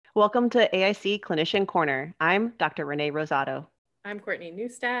Welcome to AIC Clinician Corner. I'm Dr. Renee Rosado. I'm Courtney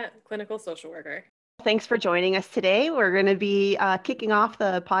Neustadt, clinical social worker. Thanks for joining us today. We're going to be kicking off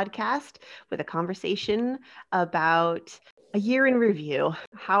the podcast with a conversation about a year in review.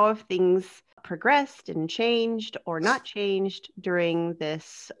 How have things progressed and changed or not changed during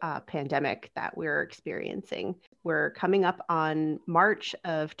this pandemic that we're experiencing? We're coming up on March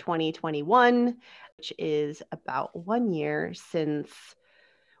of 2021, which is about 1 year since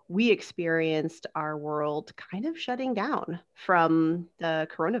we experienced our world kind of shutting down from the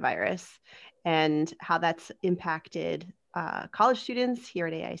coronavirus and how that's impacted college students here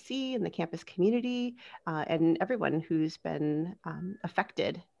at AIC and the campus community and everyone who's been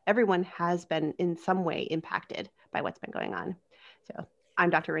affected. Everyone has been in some way impacted by what's been going on. So I'm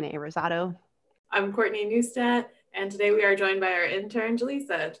Dr. Renee Rosado. I'm Courtney Neustadt, and today we are joined by our intern,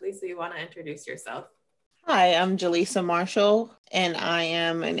 Jaleesa. Jaleesa, you want to introduce yourself? Hi, I'm Jaleesa Marshall, and I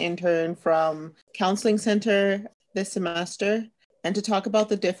am an intern from Counseling Center this semester, and to talk about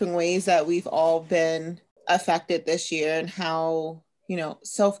the different ways that we've all been affected this year and how,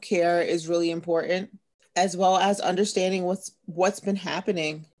 self-care is really important, as well as understanding what's been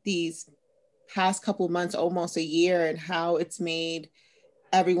happening these past couple months, almost a year, and how it's made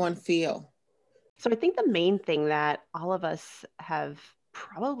everyone feel. So I think the main thing that all of us have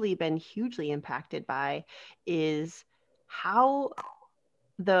probably been hugely impacted by is how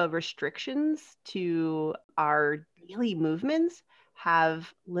the restrictions to our daily movements have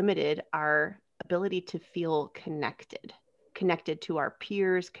limited our ability to feel connected to our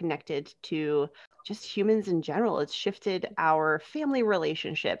peers, connected to just humans in general. It's shifted our family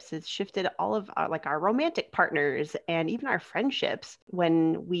relationships. It's shifted all of our romantic partners and even our friendships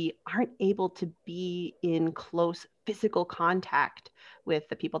when we aren't able to be in close physical contact with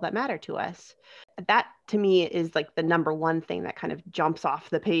the people that matter to us. That to me is like the number one thing that kind of jumps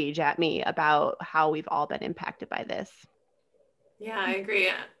off the page at me about how we've all been impacted by this. Yeah, I agree.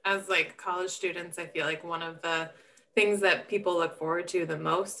 As college students, I feel like one of the things that people look forward to the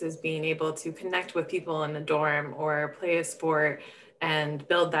most is being able to connect with people in the dorm or play a sport and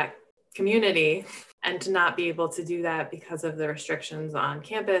build that community. And to not be able to do that because of the restrictions on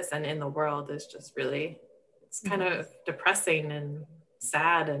campus and in the world is just really, it's kind of depressing and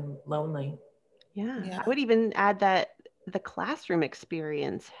sad and lonely. Yeah. I would even add that the classroom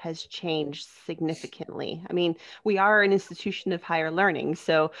experience has changed significantly. I mean, we are an institution of higher learning,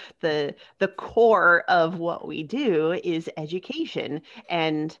 so the core of what we do is education.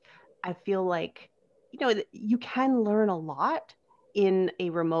 And I feel like, you can learn a lot in a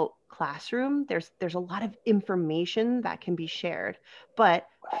remote classroom. There's a lot of information that can be shared, but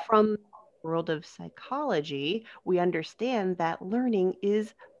from the world of psychology, we understand that learning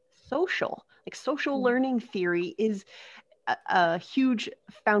is social. Like social learning theory is a huge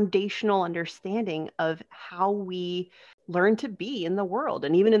foundational understanding of how we learn to be in the world.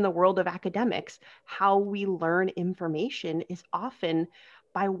 And even in the world of academics, how we learn information is often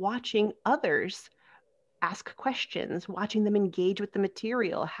by watching others ask questions, watching them engage with the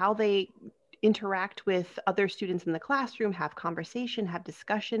material, how they interact with other students in the classroom, have conversation, have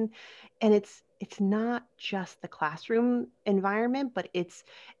discussion. And it's not just the classroom environment, but it's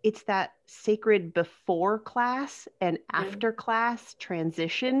that sacred before class and after class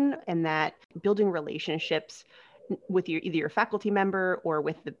transition, and that building relationships with either your faculty member or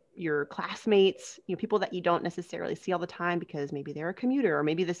with your classmates, people that you don't necessarily see all the time because maybe they're a commuter or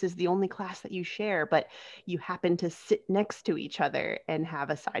maybe this is the only class that you share, but you happen to sit next to each other and have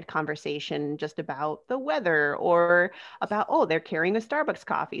a side conversation just about the weather or about, oh, they're carrying a Starbucks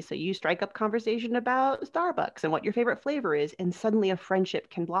coffee. So you strike up conversation about Starbucks and what your favorite flavor is. And suddenly a friendship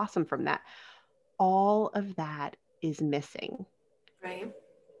can blossom from that. All of that is missing. Right.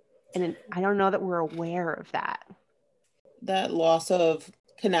 And I don't know that we're aware of that. That loss of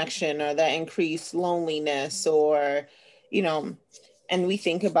connection or that increased loneliness or, and we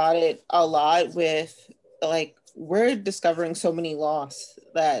think about it a lot with we're discovering so many loss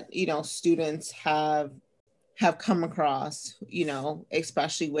that, students have come across,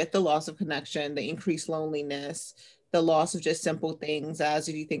 especially with the loss of connection, the increased loneliness, the loss of just simple things, as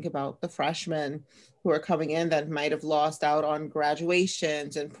if you think about the freshmen who are coming in that might have lost out on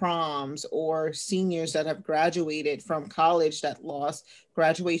graduations and proms, or seniors that have graduated from college that lost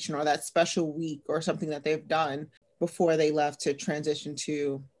graduation or that special week or something that they've done before they left to transition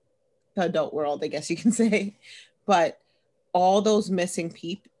to the adult world, I guess you can say. But all those missing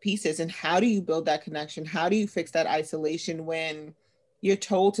pieces, and how do you build that connection? How do you fix that isolation when you're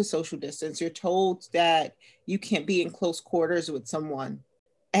told to social distance? You're told that you can't be in close quarters with someone,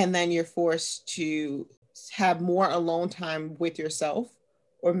 and then you're forced to have more alone time with yourself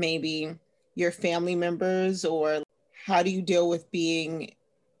or maybe your family members, or how do you deal with being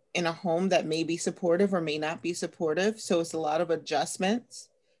in a home that may be supportive or may not be supportive? So it's a lot of adjustments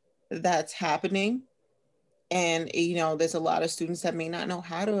that's happening. And there's a lot of students that may not know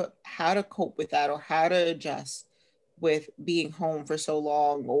how to cope with that, or how to adjust with being home for so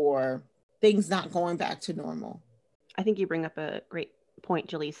long, or things not going back to normal. I think you bring up a great point,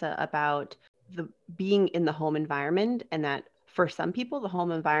 Jaleesa, about the being in the home environment, and that for some people, the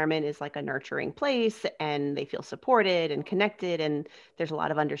home environment is like a nurturing place and they feel supported and connected. And there's a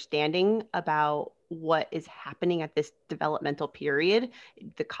lot of understanding about what is happening at this developmental period,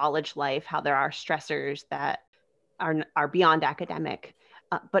 the college life, how there are stressors that are beyond academic.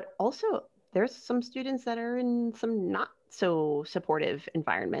 But also, there's some students that are in some not so supportive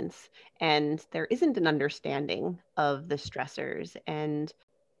environments, and there isn't an understanding of the stressors. And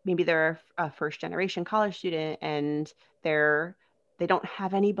maybe they're a first generation college student, and they don't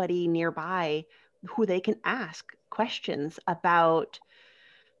have anybody nearby who they can ask questions about.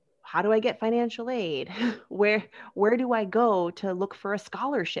 How do I get financial aid? Where do I go to look for a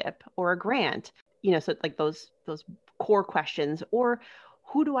scholarship or a grant? So like those core questions. Or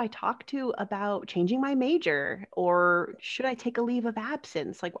who do I talk to about changing my major? Or should I take a leave of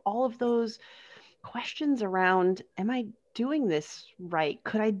absence? Like all of those questions around, am I doing this right?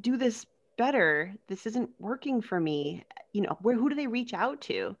 Could I do this better? This isn't working for me. Who do they reach out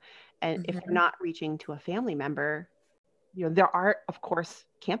to? And if they're not reaching to a family member, there are, of course,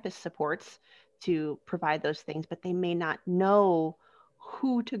 campus supports to provide those things, but they may not know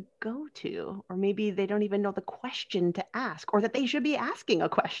who to go to, or maybe they don't even know the question to ask, or that they should be asking a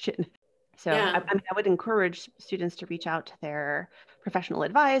question. So Yeah. I would encourage students to reach out to their professional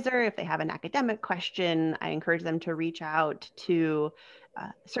advisor. If they have an academic question, I encourage them to reach out to,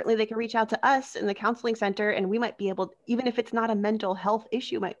 certainly they can reach out to us in the counseling center, and we might be able, even if it's not a mental health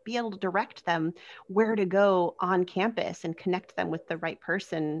issue, might be able to direct them where to go on campus and connect them with the right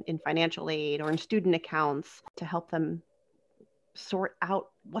person in financial aid or in student accounts to help them sort out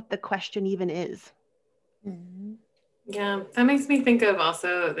what the question even is. Mm-hmm. Yeah, that makes me think of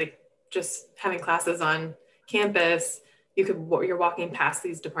also like just having classes on campus. You're walking past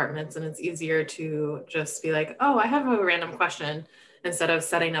these departments and it's easier to just be like, oh, I have a random question, instead of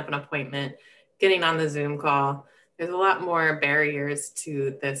setting up an appointment, getting on the Zoom call. There's a lot more barriers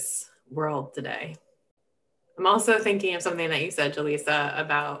to this world today. I'm also thinking of something that you said, Jaleesa,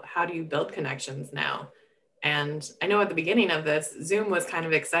 about how do you build connections now? And I know at the beginning of this, Zoom was kind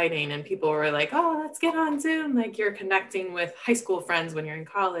of exciting and people were like, oh, let's get on Zoom. Like you're connecting with high school friends when you're in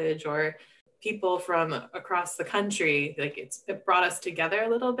college, or people from across the country. Like it brought us together a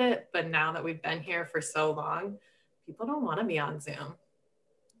little bit. But now that we've been here for so long, people don't want to be on Zoom.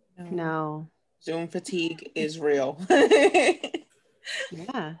 No. Zoom fatigue is real.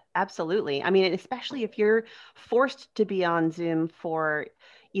 Yeah, absolutely. I mean, especially if you're forced to be on Zoom for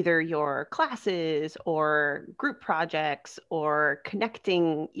either your classes or group projects or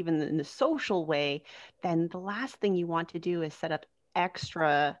connecting even in the social way, then the last thing you want to do is set up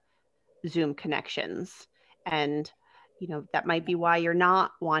extra Zoom connections. And that might be why you're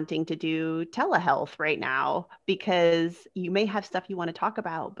not wanting to do telehealth right now, because you may have stuff you want to talk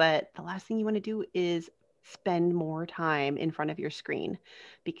about, but the last thing you want to do is spend more time in front of your screen,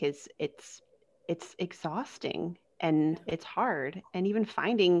 because it's exhausting and it's hard. And even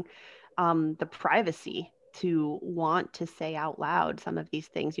finding the privacy to want to say out loud some of these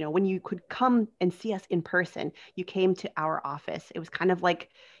things. When you could come and see us in person, you came to our office. It was kind of like,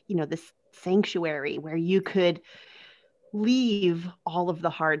 this sanctuary where you could leave all of the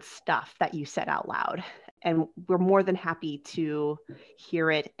hard stuff that you said out loud. And we're more than happy to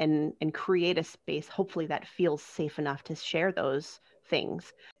hear it and create a space, hopefully, that feels safe enough to share those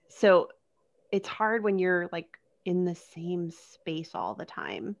things. So it's hard when you're like in the same space all the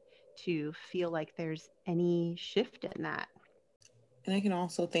time to feel like there's any shift in that. And I can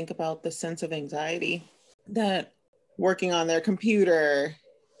also think about the sense of anxiety that working on their computer,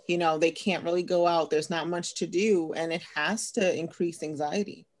 they can't really go out. There's not much to do, and it has to increase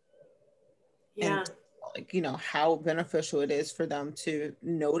anxiety. Yeah. And how beneficial it is for them to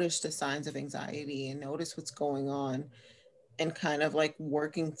notice the signs of anxiety and notice what's going on and kind of like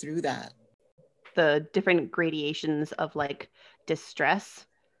working through that. The different gradations of like distress,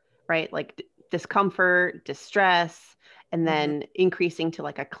 right? Like discomfort, distress, and then increasing to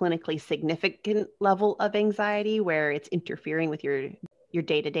like a clinically significant level of anxiety where it's interfering with your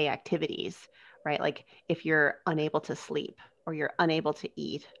day-to-day activities, right? Like if you're unable to sleep, or you're unable to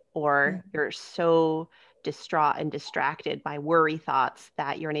eat, or you're so distraught and distracted by worry thoughts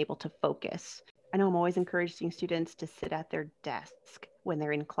that you're unable to focus. I know I'm always encouraging students to sit at their desk when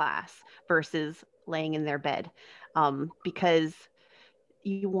they're in class versus laying in their bed, because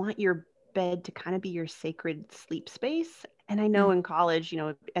you want your bed to kind of be your sacred sleep space. And I know in college,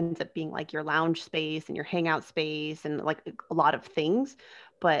 it ends up being like your lounge space and your hangout space and like a lot of things.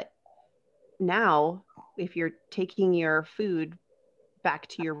 But now, if you're taking your food back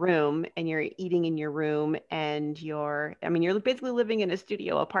to your room and you're eating in your room and you're basically living in a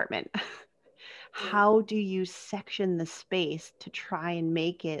studio apartment. How do you section the space to try and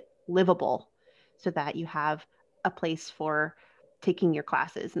make it livable so that you have a place for taking your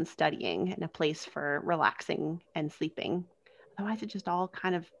classes and studying and a place for relaxing and sleeping? Otherwise, it just all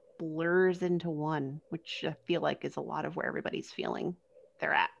kind of blurs into one, which I feel like is a lot of where everybody's feeling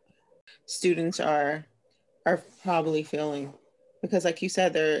they're at. Students are probably feeling, because like you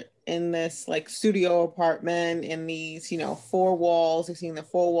said, they're in this like studio apartment in these, four walls. They're seeing the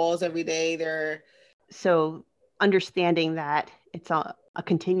four walls every day. So understanding that it's a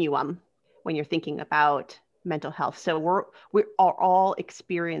continuum when you're thinking about mental health. So we are all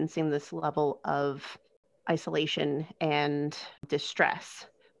experiencing this level of isolation and distress,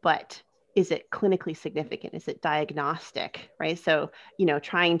 but is it clinically significant? Is it diagnostic, right? So,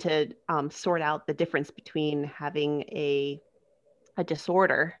 trying to sort out the difference between having a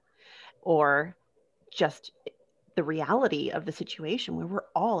disorder or just the reality of the situation where we're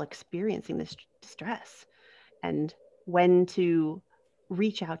all experiencing this distress, and when to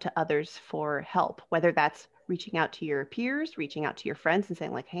reach out to others for help, whether that's reaching out to your peers, reaching out to your friends and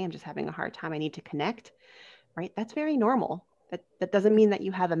saying like, hey, I'm just having a hard time, I need to connect, right? That's very normal. That doesn't mean that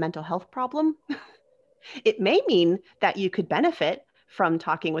you have a mental health problem. It may mean that you could benefit from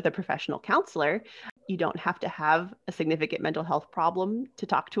talking with a professional counselor. You don't have to have a significant mental health problem to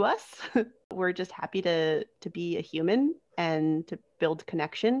talk to us. We're just happy to be a human and to build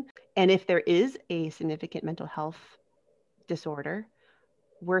connection. And if there is a significant mental health disorder,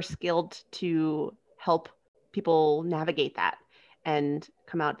 we're skilled to help people navigate that and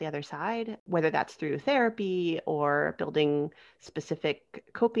come out the other side, whether that's through therapy or building specific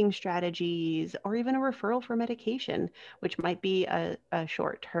coping strategies or even a referral for medication, which might be a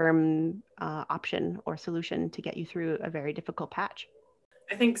short-term option or solution to get you through a very difficult patch.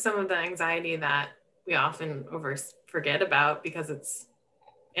 I think some of the anxiety that we often forget about because it's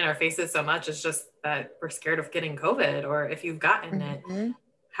in our faces so much is just that we're scared of getting COVID, or if you've gotten it,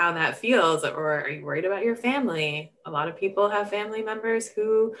 how that feels, or are you worried about your family? A lot of people have family members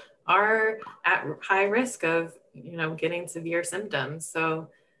who are at high risk of, getting severe symptoms. So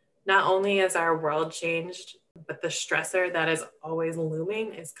not only has our world changed, but the stressor that is always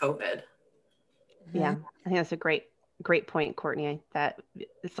looming is COVID. Yeah, I think that's a great point, Courtney, that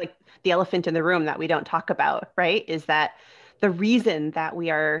it's like the elephant in the room that we don't talk about, right? Is that the reason that we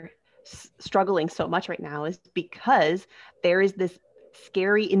are struggling so much right now is because there is this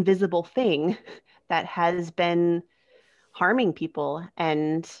scary invisible thing that has been harming people,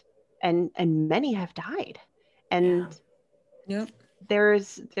 and many have died, and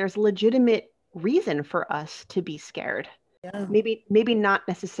there's legitimate reason for us to be scared. Maybe not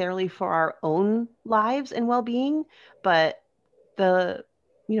necessarily for our own lives and well-being, but the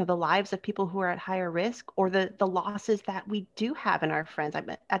lives of people who are at higher risk, or the losses that we do have in our friends.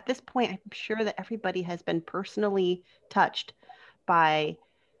 At this point, I'm sure that everybody has been personally touched by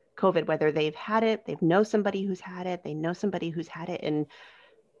COVID, whether they've had it, they know somebody who's had it, they know somebody who's had it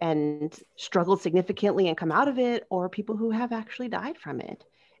and struggled significantly and come out of it, or people who have actually died from it.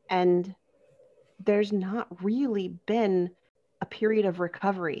 And there's not really been a period of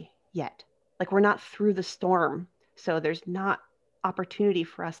recovery yet. Like, we're not through the storm. So there's not opportunity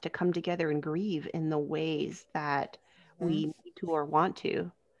for us to come together and grieve in the ways that we need to or want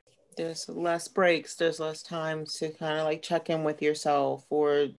to. There's less breaks, there's less time to kind of like check in with yourself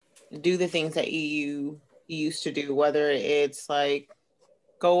or do the things that you used to do, whether it's like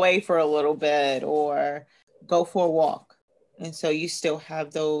go away for a little bit or go for a walk. And so you still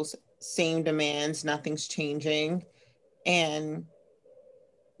have those same demands, nothing's changing. And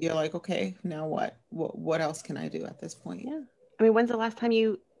you're like, okay, now what else can I do at this point? Yeah. I mean, when's the last time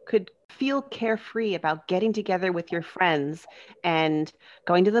you could feel carefree about getting together with your friends and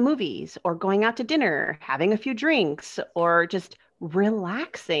going to the movies or going out to dinner, having a few drinks, or just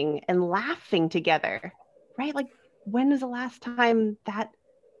relaxing and laughing together, right? Like, when was the last time that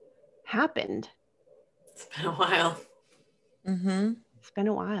happened? It's been a while. It's been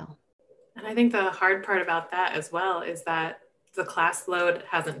a while. And I think the hard part about that as well is that the class load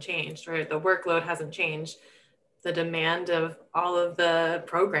hasn't changed, right? The workload hasn't changed. The demand of all of the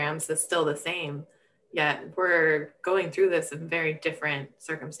programs is still the same, yet we're going through this in very different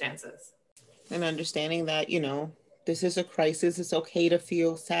circumstances. And understanding that, this is a crisis. It's okay to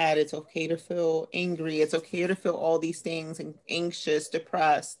feel sad. It's okay to feel angry. It's okay to feel all these things and anxious,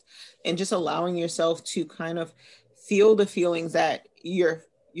 depressed, and just allowing yourself to kind of feel the feelings that you're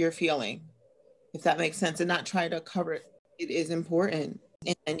feeling, if that makes sense, and not try to cover it. It is important.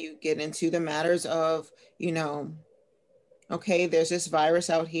 And you get into the matters of, you know, okay, there's this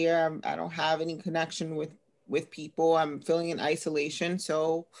virus out here. I don't have any connection with people. I'm feeling in isolation.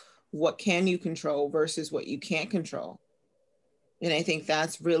 So what can you control versus what you can't control? And I think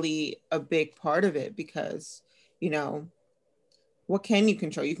that's really a big part of it because, you know, what can you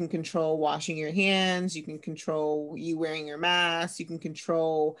control? You can control washing your hands. You can control you wearing your mask. You can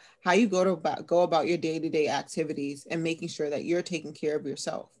control how you go about your day-to-day activities and making sure that you're taking care of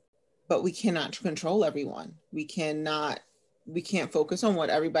yourself. But we cannot control everyone. We can't focus on what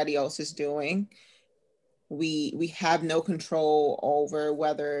everybody else is doing. We have no control over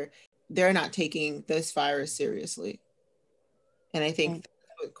whether they're not taking this virus seriously. And I think that's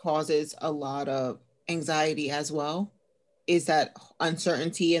what causes a lot of anxiety as well, is that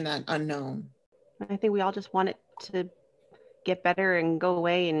uncertainty and that unknown. I think we all just want it to get better and go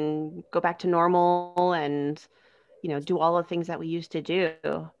away and go back to normal and, you know, do all the things that we used to do.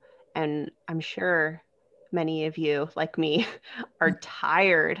 And I'm sure many of you, like me, are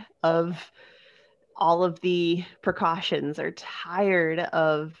tired of all of the precautions, are tired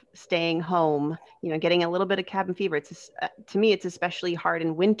of staying home, you know, getting a little bit of cabin fever. It's to me, it's especially hard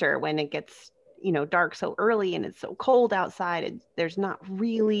in winter when it gets, you know, dark so early and it's so cold outside. There's not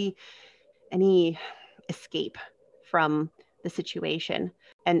really any escape from the situation.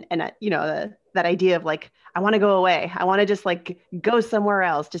 And you know, that idea of like, I want to go away. I want to just like go somewhere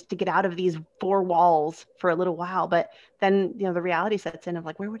else just to get out of these four walls for a little while. But then, you know, the reality sets in of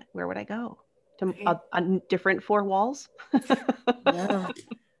like, where would I go? To a different four walls? Yeah.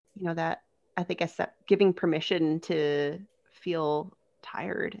 You know, that I think giving permission to feel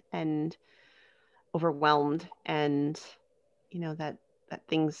tired and overwhelmed and, you know, that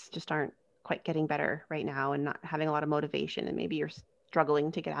things just aren't quite getting better right now and not having a lot of motivation, and maybe you're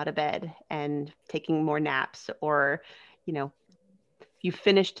struggling to get out of bed and taking more naps, or, you know, you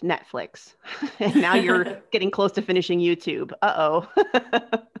finished Netflix and now you're getting close to finishing YouTube.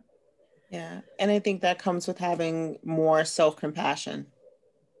 Yeah. And I think that comes with having more self-compassion.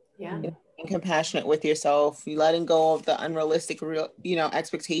 Yeah. Being compassionate with yourself, you letting go of the unrealistic,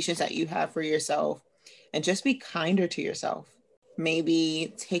 expectations that you have for yourself, and just be kinder to yourself.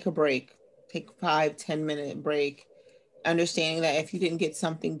 Maybe take a break, take 5-10 minute break, understanding that if you didn't get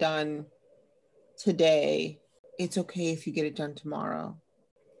something done today, it's okay if you get it done tomorrow.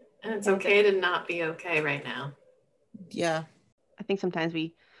 And it's okay to not be okay right now. Yeah. I think sometimes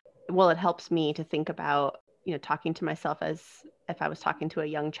it helps me to think about, you know, talking to myself as if I was talking to a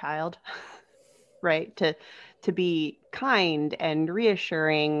young child, right? To be kind and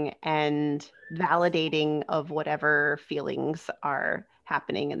reassuring and validating of whatever feelings are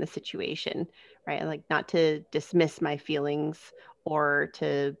happening in the situation, right? And like not to dismiss my feelings or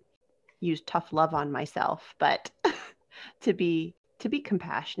to use tough love on myself, but to be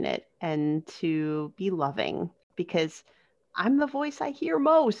compassionate and to be loving, because I'm the voice I hear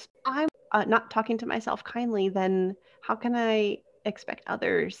most. I'm not talking to myself kindly, then how can I expect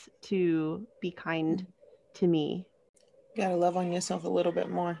others to be kind to me? You gotta love on yourself a little bit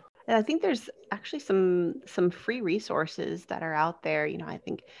more. And I think there's actually some free resources that are out there. You know, I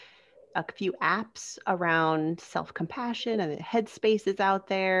think a few apps around self-compassion, and Headspace is out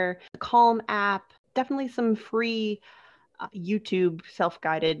there, the Calm app, definitely some free YouTube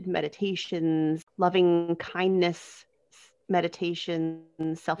self-guided meditations, loving kindness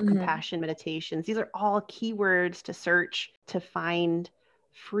meditations, self-compassion meditations. These are all keywords to search to find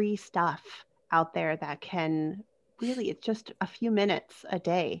free stuff out there that can really, it's just a few minutes a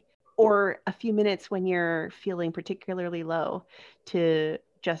day or a few minutes when you're feeling particularly low, to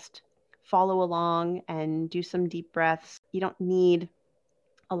just follow along and do some deep breaths. You don't need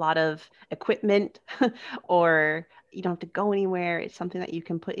a lot of equipment or you don't have to go anywhere. It's something that you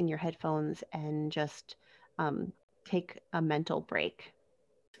can put in your headphones and just take a mental break.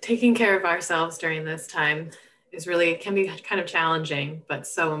 Taking care of ourselves during this time can be kind of challenging, but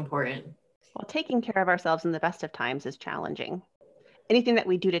so important. Well, taking care of ourselves in the best of times is challenging. Anything that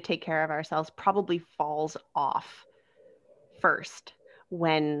we do to take care of ourselves probably falls off first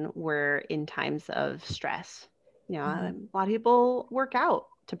when we're in times of stress. You know, a lot of people work out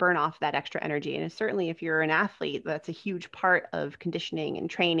to burn off that extra energy. And certainly if you're an athlete, that's a huge part of conditioning and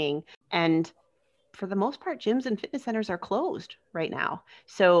training. And for the most part, gyms and fitness centers are closed right now.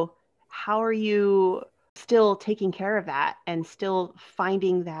 So how are you still taking care of that and still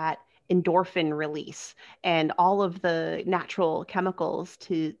finding that endorphin release and all of the natural chemicals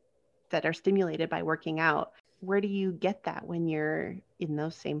that are stimulated by working out. Where do you get that when you're in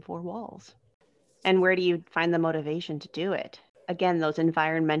those same four walls? And where do you find the motivation to do it? Again, those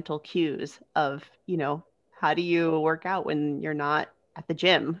environmental cues of, how do you work out when you're not at the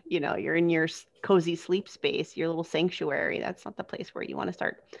gym? You're in your cozy sleep space, your little sanctuary. That's not the place where you want to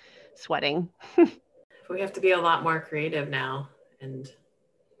start sweating. We have to be a lot more creative now, and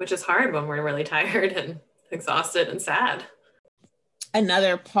which is hard when we're really tired and exhausted and sad.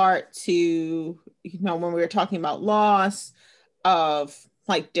 Another part to, when we were talking about loss of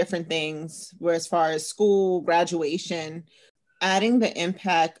like different things, where as far as school, graduation, adding the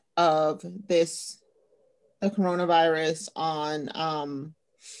impact of the coronavirus on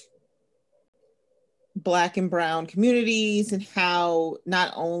Black and Brown communities, and how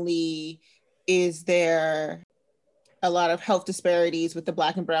not only is there a lot of health disparities with the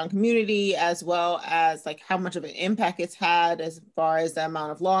Black and Brown community, as well as like how much of an impact it's had as far as the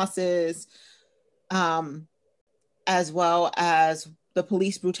amount of losses, as well as the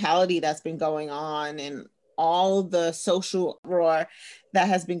police brutality that's been going on, and all the social roar that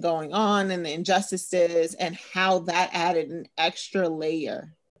has been going on, and the injustices, and how that added an extra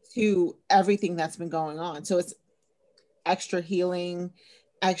layer to everything that's been going on. So it's extra healing,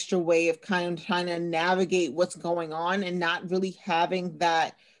 extra way of kind of trying to navigate what's going on, and not really having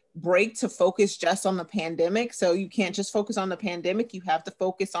that break to focus just on the pandemic. So you can't just focus on the pandemic. You have to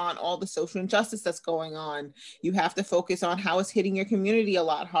focus on all the social injustice that's going on. You have to focus on how it's hitting your community a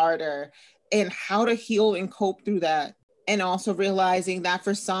lot harder, and how to heal and cope through that. And also realizing that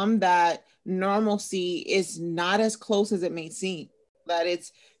for some, that normalcy is not as close as it may seem, that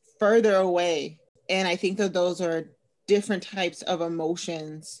it's further away. And I think that those are different types of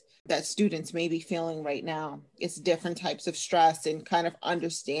emotions that students may be feeling right now. It's different types of stress, and kind of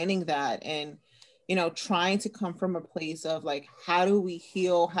understanding that, and trying to come from a place of like, how do we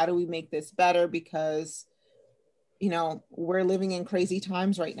heal? How do we make this better? Because we're living in crazy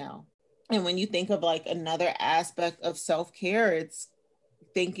times right now. And when you think of like another aspect of self-care, it's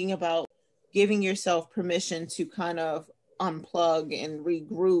thinking about giving yourself permission to kind of unplug and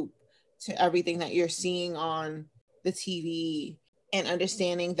regroup to everything that you're seeing on the TV, and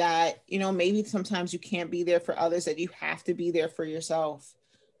understanding that, maybe sometimes you can't be there for others, that you have to be there for yourself.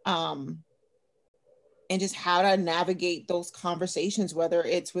 And just how to navigate those conversations, whether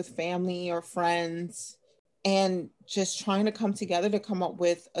it's with family or friends, and just trying to come together to come up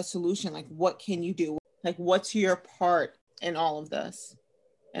with a solution. Like, what can you do? Like, what's your part in all of this?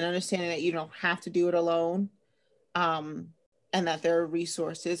 And understanding that you don't have to do it alone, and that there are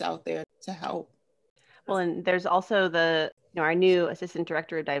resources out there to help. Well, and there's also our new Assistant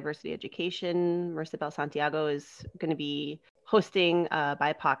Director of Diversity Education, Marissa Bell Santiago, is going to be hosting a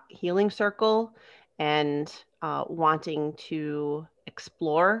BIPOC Healing Circle, and wanting to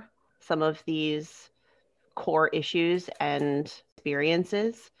explore some of these core issues and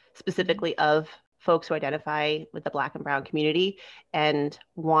experiences, specifically of folks who identify with the Black and Brown community, and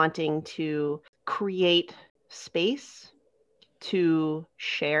wanting to create space to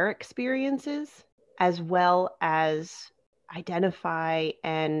share experiences, as well as identify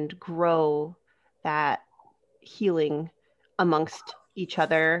and grow that healing amongst each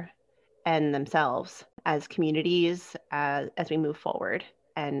other and themselves as communities, as we move forward,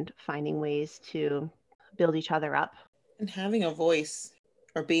 and finding ways to build each other up. And having a voice,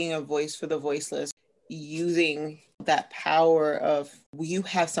 or being a voice for the voiceless, using that power of, you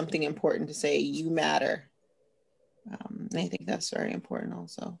have something important to say, you matter. And I think that's very important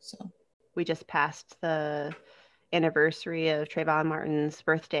also. So we just passed the anniversary of Trayvon Martin's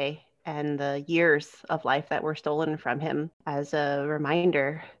birthday, and the years of life that were stolen from him, as a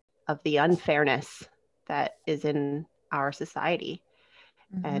reminder of the unfairness that is in our society.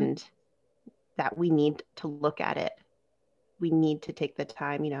 Mm-hmm. And that we need to look at it. We need to take the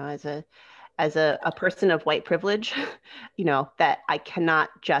time, as a person of white privilege, that I cannot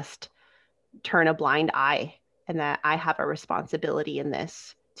just turn a blind eye, and that I have a responsibility in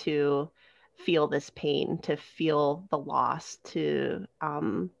this to feel this pain, to feel the loss, to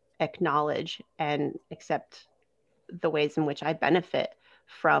acknowledge and accept the ways in which I benefit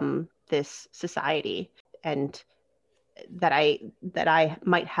from this society, and that I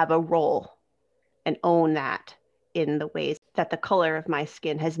might have a role, and own that in the ways that the color of my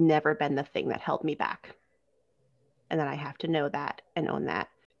skin has never been the thing that held me back. And that I have to know that and own that,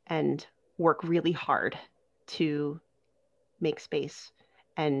 and work really hard to make space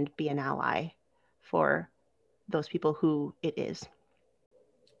and be an ally for those people who it is.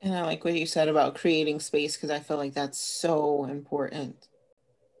 And I like what you said about creating space, because I feel like that's so important.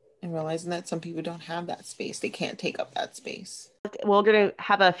 And realizing that some people don't have that space. They can't take up that space. We're going to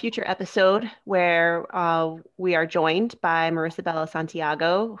have a future episode where we are joined by Marissa Bella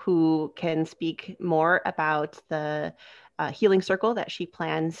Santiago, who can speak more about the healing circle that she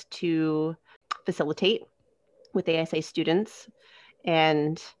plans to facilitate with ASA students.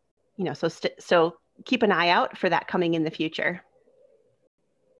 And, so keep an eye out for that coming in the future.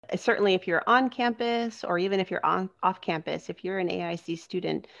 Certainly, if you're on campus or even if you're off campus, if you're an AIC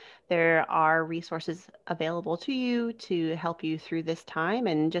student, there are resources available to you to help you through this time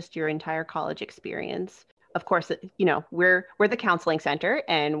and just your entire college experience. Of course, we're the counseling center,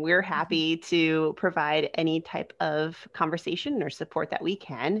 and we're happy to provide any type of conversation or support that we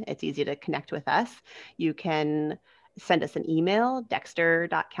can. It's easy to connect with us. You can send us an email,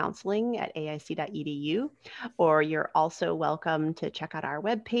 dexter.counseling@aic.edu, or you're also welcome to check out our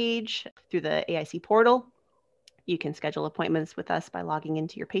webpage through the AIC portal. You can schedule appointments with us by logging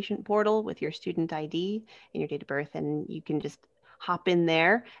into your patient portal with your student ID and your date of birth, and you can just hop in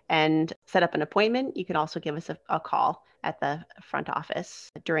there and set up an appointment. You can also give us a call at the front office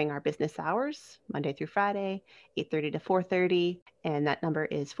during our business hours, Monday through Friday, 8:30 to 4:30, and that number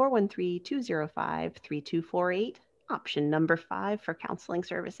is 413-205-3248. Option number 5 for counseling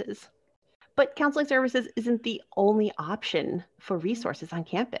services. But counseling services isn't the only option for resources on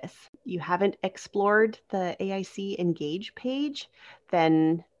campus. You haven't explored the AIC Engage page,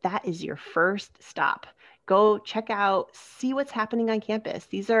 then that is your first stop. Go check out, see what's happening on campus.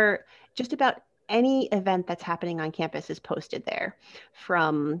 These are just about any event that's happening on campus is posted there,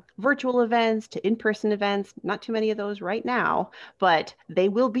 from virtual events to in-person events. Not too many of those right now, but they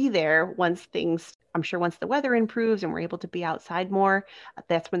will be there once the weather improves and we're able to be outside more.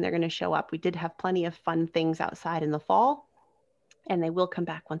 That's when they're going to show up. We did have plenty of fun things outside in the fall, and they will come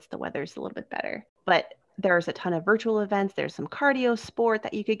back once the weather's a little bit better. But there's a ton of virtual events. There's some cardio sport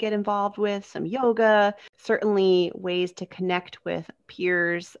that you could get involved with, some yoga, certainly ways to connect with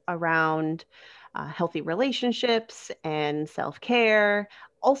peers around healthy relationships and self-care.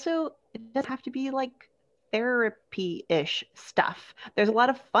 Also, it doesn't have to be like therapy-ish stuff. There's a lot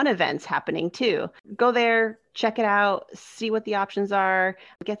of fun events happening too. Go there, check it out, see what the options are,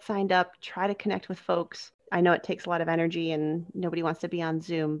 get signed up, try to connect with folks. I know it takes a lot of energy and nobody wants to be on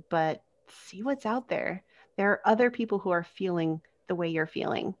Zoom, but see what's out there. There are other people who are feeling the way you're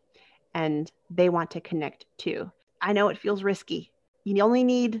feeling, and they want to connect too. I know it feels risky. You only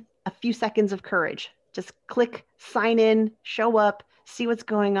need a few seconds of courage. Just click, sign in, show up, see what's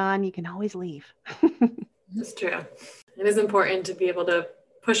going on. You can always leave. It's true. It is important to be able to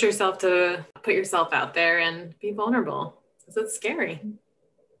push yourself to put yourself out there and be vulnerable, because it's scary,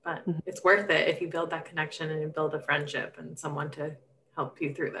 but it's worth it if you build that connection and you build a friendship and someone to help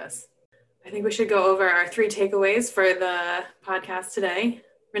you through this. I think we should go over our 3 takeaways for the podcast today.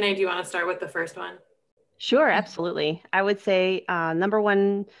 Renee, do you want to start with the first one? Sure, absolutely. I would say number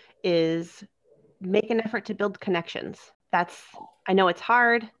 1 is make an effort to build connections. I know it's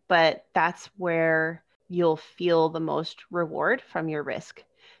hard, but that's where you'll feel the most reward from your risk.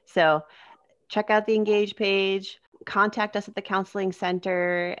 So check out the Engage page, contact us at the Counseling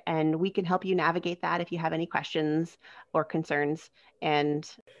Center, and we can help you navigate that if you have any questions or concerns. And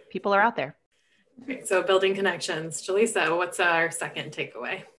people are out there. Okay, so building connections. Jaleesa, what's our second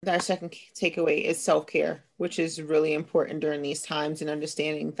takeaway? Our second takeaway is self-care, which is really important during these times, and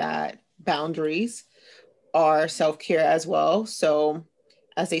understanding that boundaries are self-care as well. So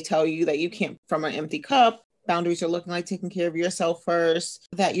as they tell you that you can't from an empty cup, boundaries are looking like taking care of yourself first,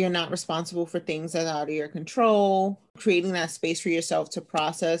 that you're not responsible for things that are out of your control, creating that space for yourself to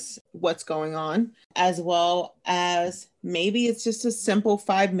process what's going on, as well as maybe it's just a simple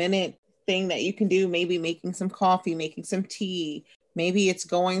 5-minute thing that you can do, maybe making some coffee, making some tea, maybe it's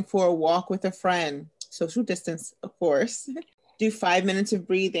going for a walk with a friend, social distance, of course. Do 5 minutes of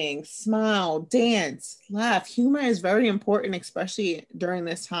breathing, smile, dance, laugh. Humor is very important, especially during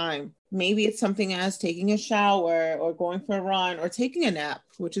this time. Maybe it's something as taking a shower or going for a run or taking a nap,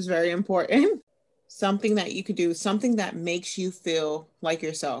 which is very important. Something that you could do, something that makes you feel like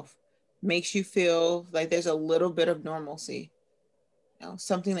yourself, makes you feel like there's a little bit of normalcy,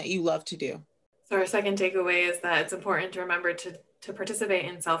 something that you love to do. So our second takeaway is that it's important to remember to participate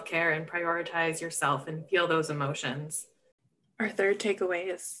in self-care and prioritize yourself and feel those emotions. Our third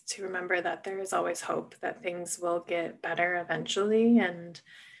takeaway is to remember that there is always hope, that things will get better eventually, and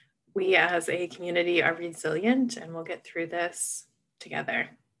we as a community are resilient and we'll get through this together.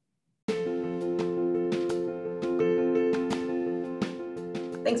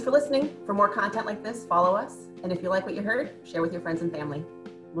 Thanks for listening. For more content like this, follow us. And if you like what you heard, share with your friends and family.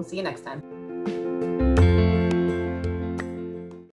 We'll see you next time.